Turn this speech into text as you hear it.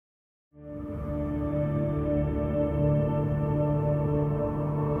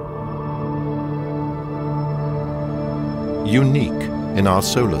unique in our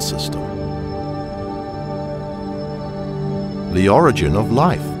solar system. The origin of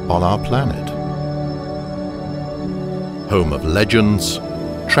life on our planet. Home of legends,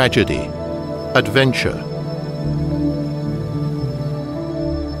 tragedy, adventure,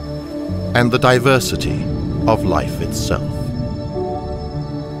 and the diversity of life itself.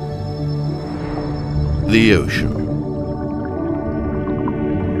 The ocean.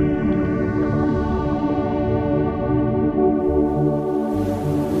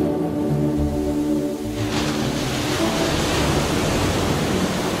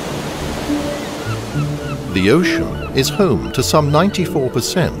 The ocean is home to some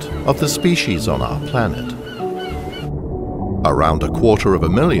 94% of the species on our planet. Around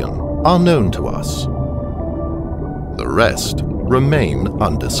 250,000 are known to us. The rest remain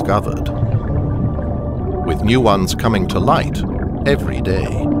undiscovered, with new ones coming to light every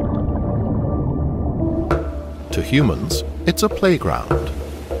day. To humans, it's a playground.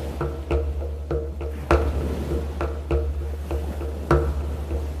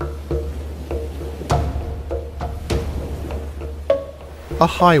 A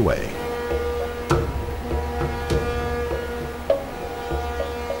highway.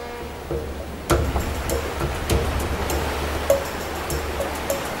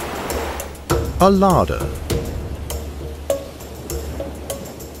 A larder.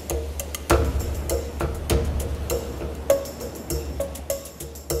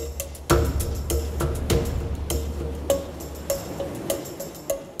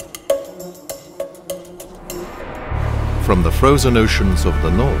 From the frozen oceans of the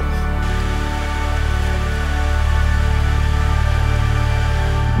north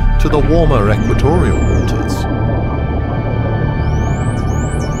to the warmer equatorial waters,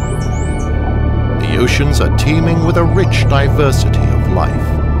 the oceans are teeming with a rich diversity of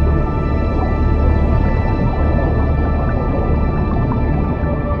life.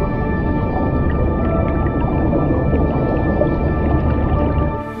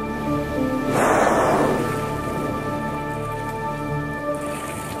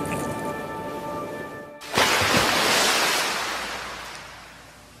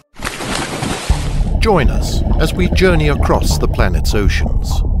 Join us as we journey across the planet's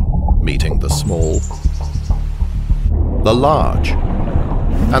oceans, meeting the small, the large,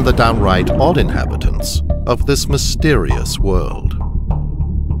 and the downright odd inhabitants of this mysterious world.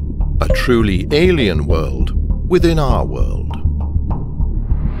 A truly alien world within our world.